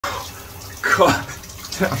God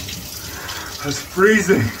damn. That's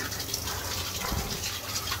freezing.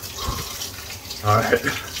 All right.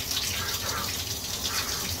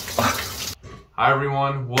 Hi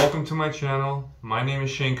everyone, welcome to my channel. My name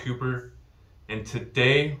is Shane Cooper, and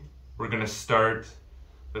today we're gonna start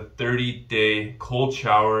the 30-day cold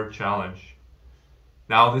shower challenge.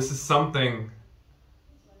 Now this is something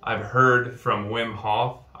I've heard from Wim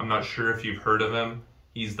Hof. I'm not sure if you've heard of him.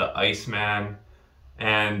 He's the Iceman,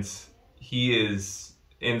 and he is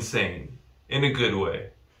insane in a good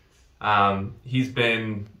way. He's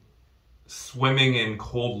been swimming in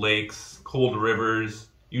cold lakes, cold rivers,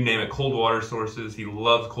 you name it, cold water sources. He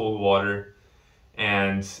loves cold water.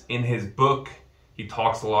 And in his book, he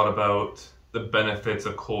talks a lot about the benefits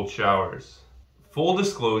of cold showers. Full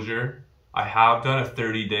disclosure, I have done a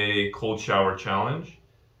 30-day cold shower challenge.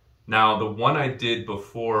 Now, the one I did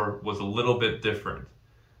before was a little bit different.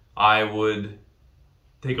 I would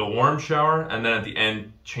take a warm shower and then at the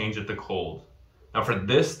end change it to cold. Now for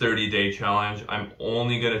this 30-day challenge, I'm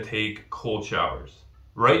only gonna take cold showers.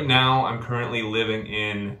 Right now, I'm currently living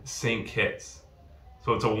in St. Kitts.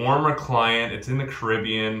 So it's a warmer climate, it's in the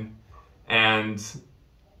Caribbean, and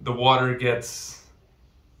the water gets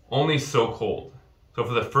only so cold. So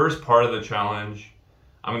for the first part of the challenge,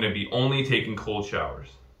 I'm gonna be only taking cold showers.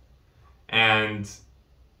 And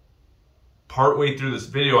partway through this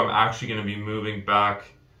video, I'm actually gonna be moving back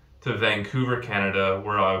to Vancouver, Canada,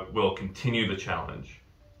 where I will continue the challenge.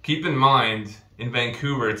 Keep in mind, in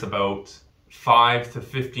Vancouver, it's about 5 to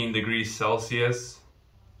 15 degrees Celsius.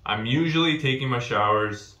 I'm usually taking my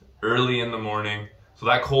showers early in the morning, so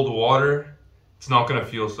that cold water, it's not gonna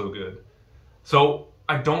feel so good. So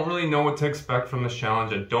I don't really know what to expect from this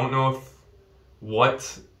challenge. I don't know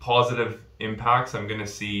what positive impacts I'm gonna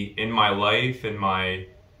see in my life, in my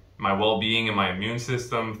well-being, and my immune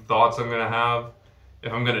system, thoughts I'm gonna have.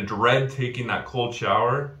 If I'm gonna dread taking that cold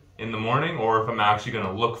shower in the morning, or if I'm actually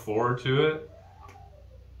gonna look forward to it.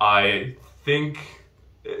 I think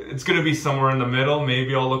it's gonna be somewhere in the middle.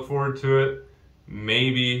 Maybe I'll look forward to it,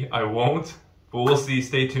 maybe I won't, but we'll see.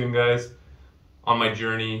 Stay tuned, guys, on my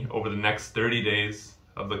journey over the next 30 days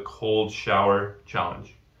of the cold shower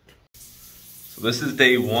challenge. So this is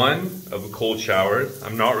day 1 of a cold shower.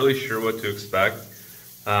 I'm not really sure what to expect.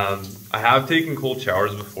 I have taken cold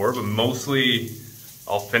showers before, but mostly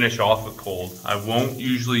I'll finish off with cold. I won't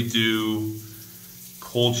usually do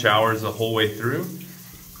cold showers the whole way through,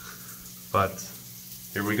 but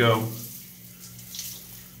here we go.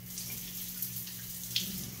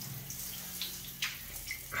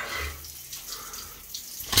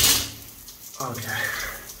 Okay.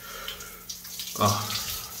 Oh,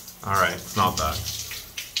 all right, it's not bad.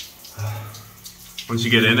 Once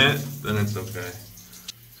you get in it, then it's okay.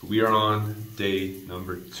 So we are on day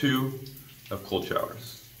number 2 of cold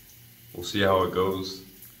showers. We'll see how it goes.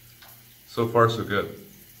 So far, so good.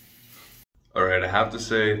 All right, I have to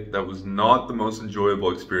say that was not the most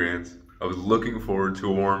enjoyable experience. I was looking forward to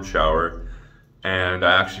a warm shower, and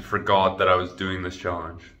I actually forgot that I was doing this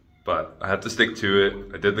challenge. But I had to stick to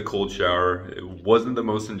it. I did the cold shower. It wasn't the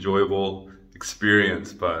most enjoyable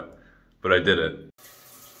experience, but I did it.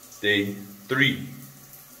 Day 3.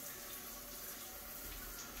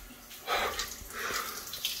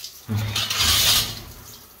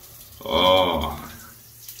 Oh.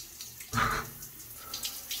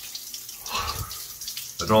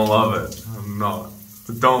 I don't love it. I'm not.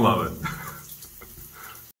 I don't love it.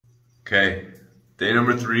 Okay, day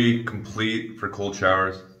number 3 complete for cold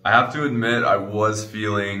showers. I have to admit I was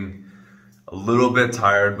feeling a little bit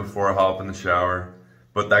tired before I hop in the shower,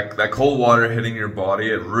 but that cold water hitting your body,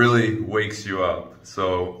 it really wakes you up.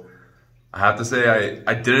 So I have to say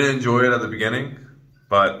I didn't enjoy it at the beginning,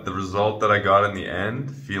 but the result that I got in the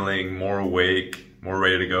end, feeling more awake, more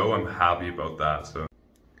ready to go, I'm happy about that.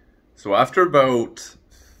 So after about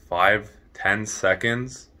 5-10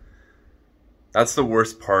 seconds, that's the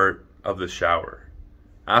worst part of the shower.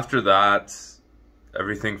 After that,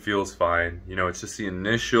 everything feels fine. You know, it's just the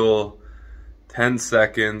initial 10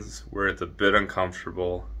 seconds where it's a bit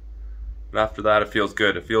uncomfortable. But after that, it feels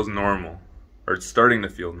good. It feels normal, or it's starting to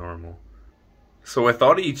feel normal. So I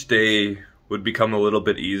thought each day would become a little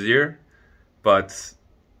bit easier, but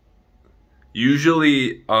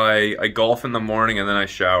usually I golf in the morning and then I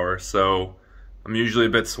shower. So I'm usually a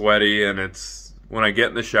bit sweaty, and when I get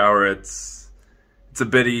in the shower, it's a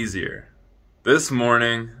bit easier. This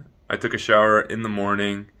morning, I took a shower in the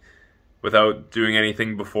morning without doing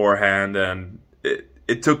anything beforehand, and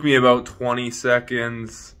it took me about 20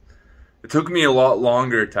 seconds. It took me a lot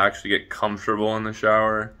longer to actually get comfortable in the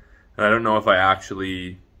shower, and I don't know if I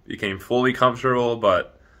actually became fully comfortable,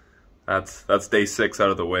 but that's day 6 out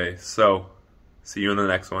of the way. So See you in the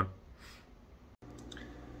next one.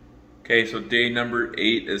 Okay, so day number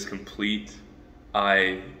 8 is complete.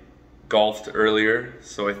 I golfed earlier,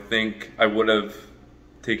 so I think I would have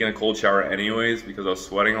taken a cold shower anyways because I was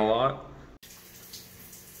sweating a lot.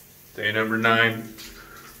 Day number 9.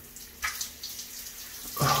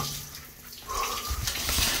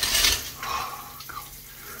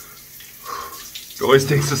 It always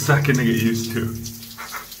takes a second to get used to.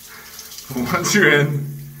 But once you're in,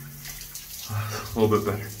 a little bit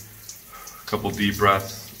better. A couple deep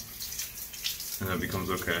breaths, and it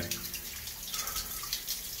becomes okay.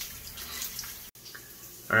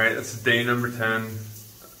 Alright, that's day number 10.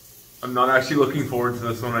 I'm not actually looking forward to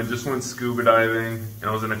this one. I just went scuba diving, and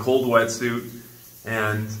I was in a cold wetsuit,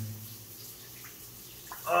 and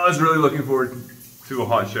I was really looking forward to a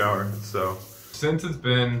hot shower, so. Since it's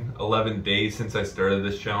been 11 days since I started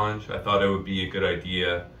this challenge, I thought it would be a good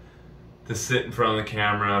idea to sit in front of the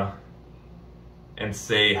camera and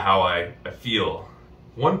say how I feel.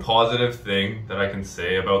 One positive thing that I can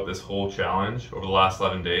say about this whole challenge over the last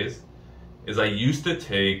 11 days is I used to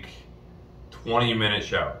take 20-minute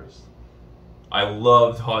showers. I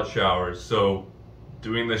loved hot showers, so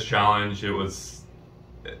doing this challenge, it was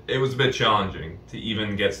a bit challenging to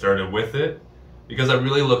even get started with it because I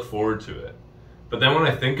really look forward to it. But then when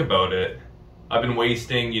I think about it, I've been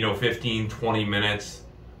wasting, 15, 20 minutes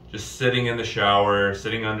just sitting in the shower,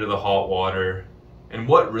 sitting under the hot water. And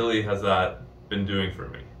what really has that been doing for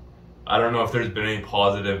me? I don't know if there's been any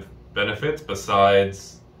positive benefits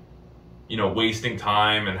besides, wasting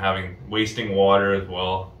time and wasting water as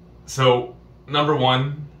well. So, number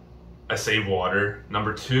 1, I save water.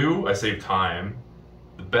 Number 2, I save time.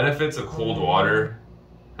 The benefits of cold water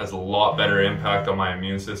has a lot better impact on my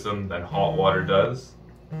immune system than hot water does.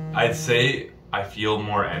 I'd say I feel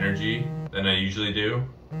more energy than I usually do.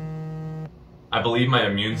 I believe my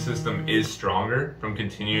immune system is stronger from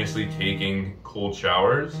continuously taking cold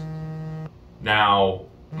showers. Now,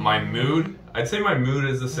 my mood, I'd say my mood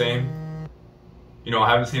is the same. I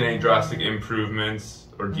haven't seen any drastic improvements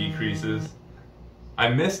or decreases. I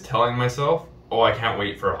miss telling myself, oh, I can't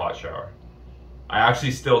wait for a hot shower. I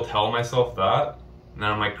actually still tell myself that. And then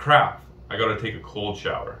I'm like, crap, I gotta take a cold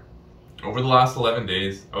shower. Over the last 11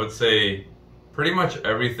 days, I would say pretty much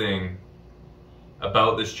everything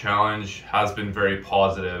about this challenge has been very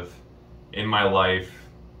positive in my life.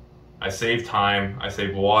 I save time, I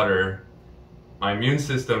save water, my immune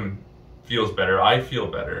system feels better, I feel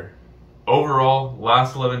better. Overall,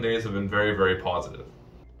 last 11 days have been very, very positive.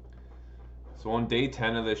 So on day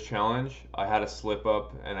 10 of this challenge, I had a slip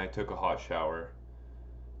up and I took a hot shower.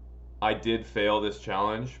 I did fail this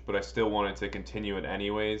challenge, but I still wanted to continue it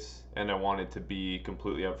anyways, and I wanted to be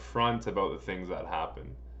completely upfront about the things that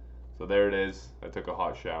happened. So there it is, I took a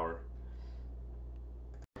hot shower.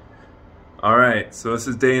 Alright, so this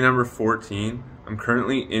is day number 14. I'm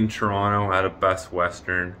currently in Toronto at a Best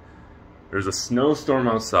Western. There's a snowstorm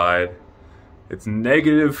outside. It's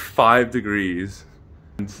 -5 degrees.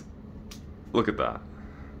 And look at that.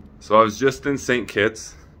 So I was just in St.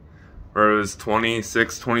 Kitts, where it was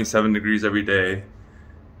 26, 27 degrees every day.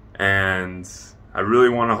 And I really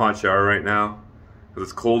want a hot shower right now because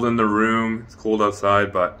it's cold in the room, it's cold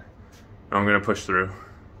outside, but I'm gonna push through.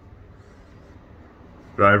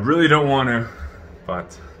 But I really don't want to,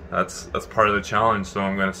 but that's part of the challenge, so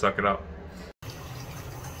I'm gonna suck it up.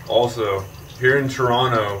 Also, here in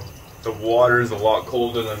Toronto, the water is a lot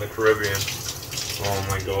colder than the Caribbean. Oh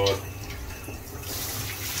my god.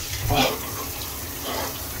 Oh.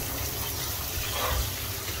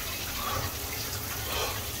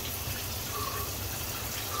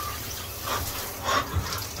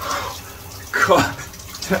 God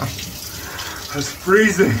damn, I was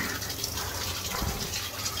freezing.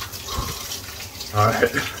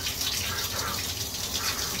 Alright.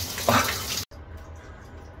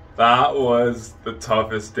 That was the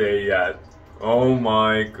toughest day yet. Oh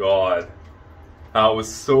my god. That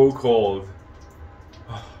was so cold.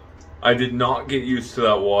 I did not get used to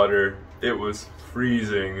that water. It was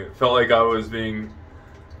freezing. It felt like I was being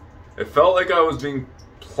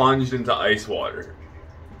plunged into ice water.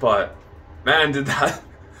 But man, did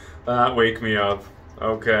that wake me up.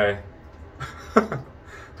 Okay. That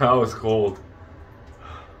was cold.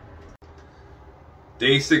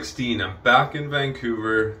 Day 16, I'm back in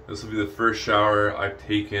Vancouver. This will be the first shower I've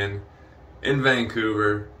taken in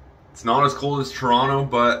Vancouver. It's not as cold as Toronto,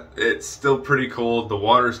 but it's still pretty cold. The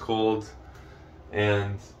water's cold.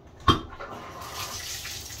 And the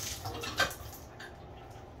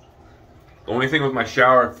only thing with my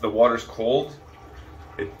shower, if the water's cold,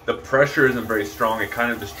 the pressure isn't very strong. It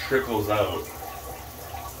kind of just trickles out.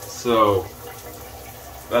 So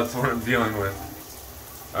that's what I'm dealing with.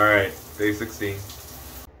 All right, day 16.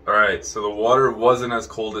 All right, so the water wasn't as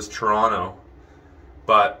cold as Toronto,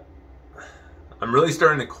 but I'm really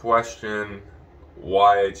starting to question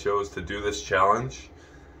why I chose to do this challenge.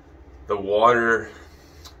 The water,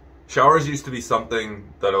 showers used to be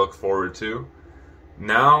something that I look forward to.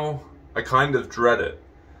 Now I kind of dread it.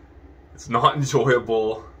 It's not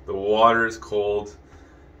enjoyable. The water is cold.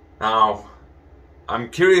 Now, I'm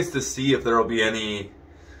curious to see if there will be any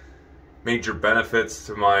major benefits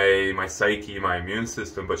to my psyche, my immune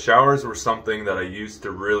system, but showers were something that I used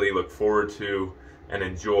to really look forward to and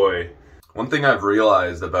enjoy. One thing I've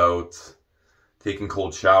realized about taking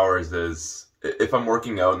cold showers is if I'm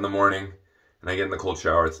working out in the morning and I get in the cold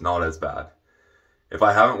shower, it's not as bad. If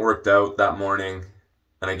I haven't worked out that morning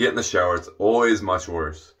and I get in the shower, it's always much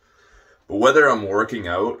worse. But whether I'm working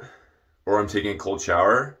out or I'm taking a cold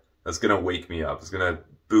shower, that's gonna wake me up. It's gonna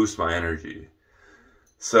boost my energy.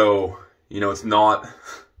 So, you know, it's not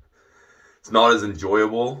as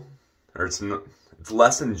enjoyable, or it's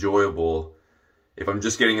less enjoyable if I'm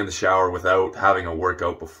just getting in the shower without having a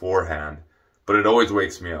workout beforehand, but it always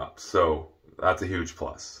wakes me up. So that's a huge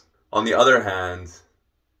plus. On the other hand,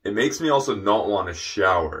 it makes me also not want to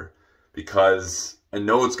shower because I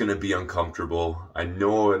know it's going to be uncomfortable. I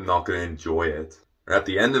know I'm not going to enjoy it. And at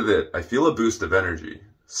the end of it, I feel a boost of energy.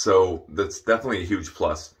 So that's definitely a huge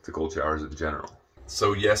plus to cold showers in general.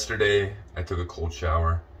 So yesterday, I took a cold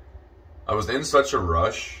shower. I was in such a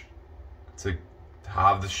rush to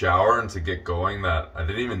have the shower and to get going that I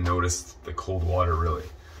didn't even notice the cold water really.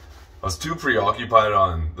 I was too preoccupied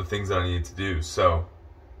on the things that I needed to do. So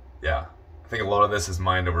yeah, I think a lot of this is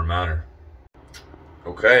mind over matter.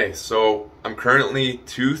 Okay, so I'm currently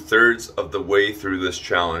 2/3 of the way through this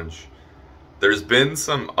challenge. There's been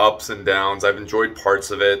some ups and downs. I've enjoyed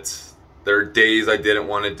parts of it. There are days I didn't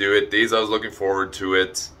want to do it, days I was looking forward to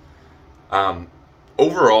it.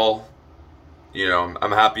 Overall, you know,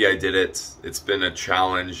 I'm happy I did it. It's been a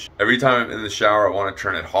challenge. Every time I'm in the shower, I want to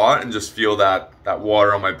turn it hot and just feel that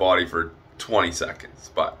water on my body for 20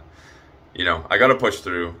 seconds. But, you know, I got to push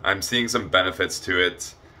through. I'm seeing some benefits to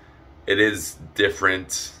it. It is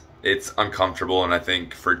different. It's uncomfortable. And I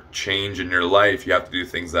think for change in your life, you have to do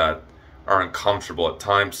things that are uncomfortable at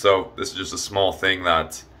times. So this is just a small thing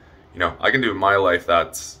that, you know, I can do in my life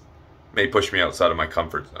that may push me outside of my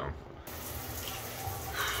comfort zone.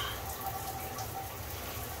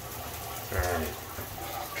 Alright.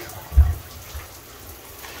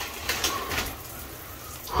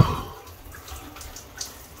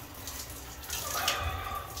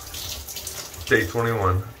 Day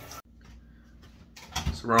 21.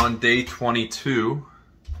 So we're on day 22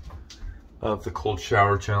 of the cold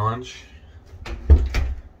shower challenge.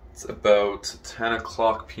 It's about 10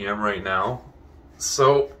 o'clock p.m. right now.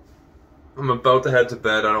 So I'm about to head to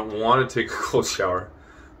bed. I don't want to take a cold shower,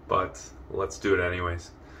 but let's do it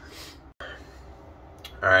anyways.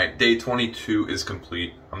 Alright, day 22 is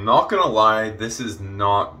complete. I'm not gonna lie, this is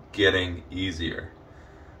not getting easier.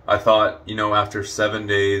 I thought, you know, after 7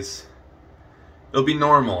 days, it'll be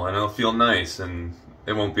normal and it'll feel nice and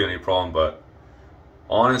it won't be any problem, but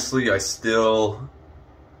honestly, I still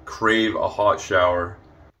crave a hot shower.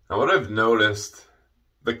 Now what I've noticed,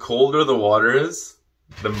 the colder the water is,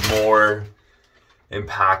 the more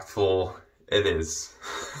impactful it is.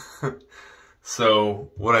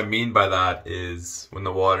 So what I mean by that is when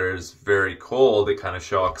the water is very cold, it kind of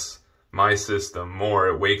shocks my system more.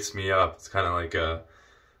 It wakes me up. It's kind of like a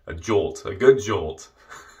jolt, a good jolt.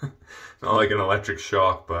 Not like an electric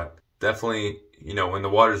shock, but definitely, you know, when the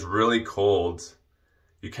water is really cold,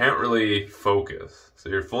 you can't really focus. So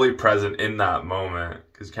you're fully present in that moment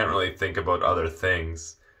because you can't really think about other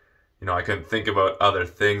things. You know, I can think about other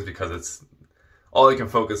things because it's all I can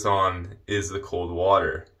focus on is the cold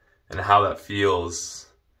water and how that feels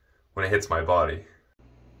when it hits my body.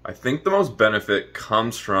 I think the most benefit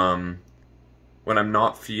comes from when I'm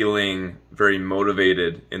not feeling very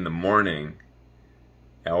motivated in the morning,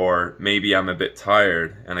 or maybe I'm a bit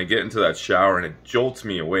tired and I get into that shower and it jolts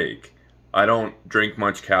me awake. I don't drink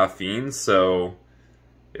much caffeine, so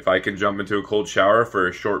if I can jump into a cold shower for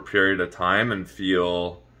a short period of time and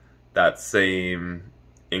feel that same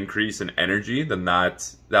increase in energy, then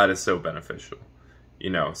that is so beneficial. You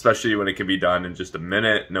know, especially when it can be done in just a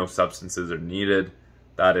minute, no substances are needed.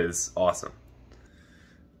 That is awesome.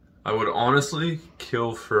 I would honestly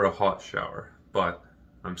kill for a hot shower, but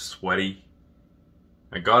I'm sweaty.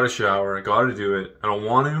 I gotta shower, I gotta do it. I don't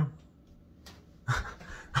want to.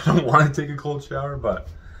 I don't want to take a cold shower, but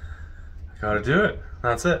I gotta do it.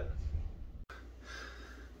 That's it.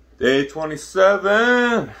 Day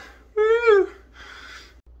 27. Woo!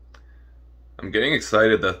 I'm getting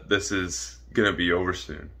excited that this is gonna be over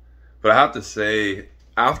soon. But I have to say,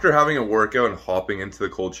 after having a workout and hopping into the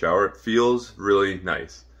cold shower, it feels really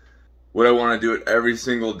nice. Would I want to do it every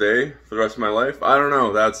single day for the rest of my life? I don't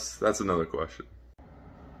know. That's another question.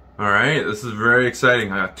 All right, this is very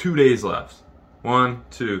exciting. I got 2 days left. 1,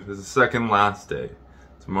 2. This is the second last day.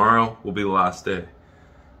 Tomorrow will be the last day.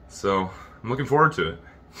 So I'm looking forward to it.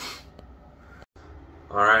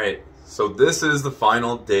 All right, so this is the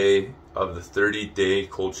final day of the 30-day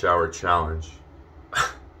cold shower challenge.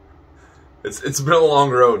 It's been a long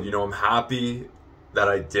road. You know, I'm happy that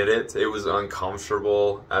I did it. It was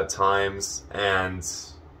uncomfortable at times, and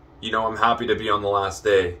you know, I'm happy to be on the last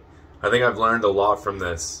day. I think I've learned a lot from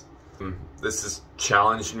this. This has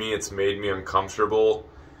challenged me. It's made me uncomfortable.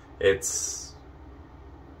 It's,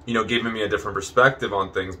 you know, given me a different perspective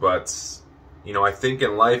on things. But, you know, I think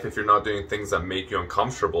in life, if you're not doing things that make you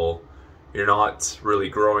uncomfortable, you're not really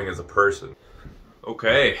growing as a person.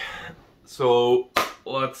 Okay, so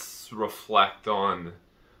let's reflect on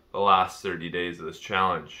the last 30 days of this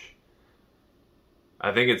challenge.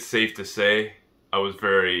 I think it's safe to say I was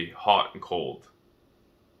very hot and cold.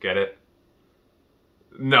 Get it?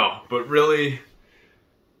 No, but really,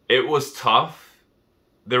 it was tough.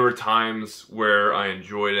 There were times where I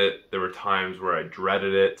enjoyed it. There were times where I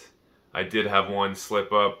dreaded it. I did have one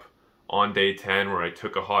slip up on day 10 where I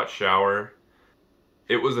took a hot shower.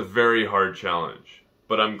 It was a very hard challenge,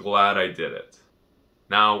 but I'm glad I did it.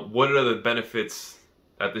 Now, what are the benefits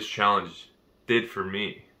that this challenge did for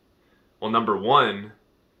me? Well, number one,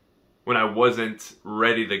 when I wasn't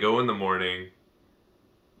ready to go in the morning,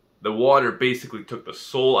 the water basically took the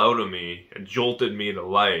soul out of me and jolted me to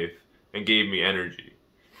life and gave me energy.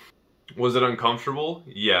 Was it uncomfortable?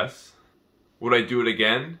 Yes. Would I do it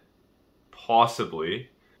again? Possibly.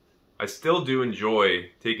 I still do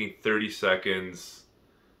enjoy taking 30 seconds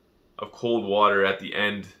of cold water at the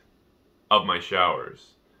end of my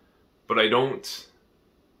showers, but I don't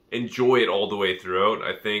enjoy it all the way throughout.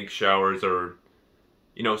 I think showers are,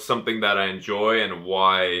 you know, something that I enjoy, and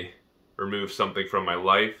why remove something from my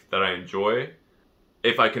life that I enjoy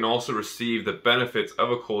if I can also receive the benefits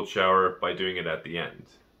of a cold shower by doing it at the end.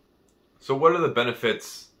 So what are the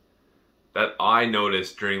benefits that I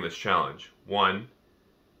noticed during this challenge? One,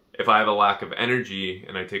 if I have a lack of energy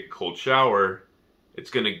and I take a cold shower,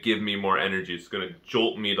 it's going to give me more energy. It's going to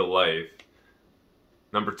jolt me to life.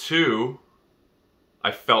 Number two,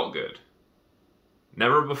 I felt good.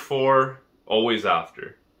 Never before, always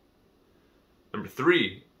after. Number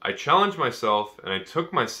three, I challenged myself and I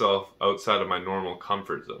took myself outside of my normal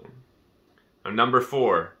comfort zone. And number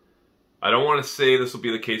four, I don't want to say this will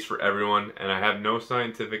be the case for everyone, and I have no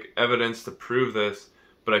scientific evidence to prove this,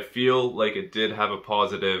 but I feel like it did have a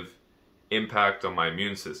positive impact on my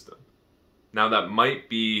immune system. Now that might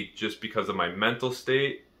be just because of my mental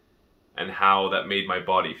state and how that made my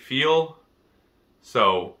body feel.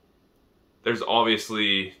 So there's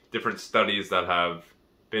obviously different studies that have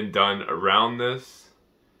been done around this,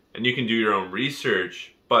 and you can do your own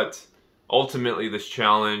research, but ultimately this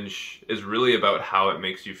challenge is really about how it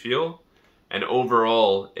makes you feel. And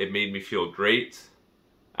overall, it made me feel great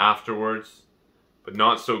afterwards, but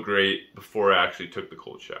not so great before I actually took the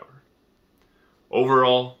cold shower.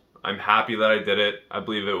 Overall, I'm happy that I did it. I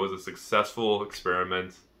believe it was a successful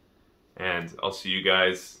experiment, and I'll see you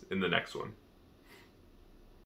guys in the next one.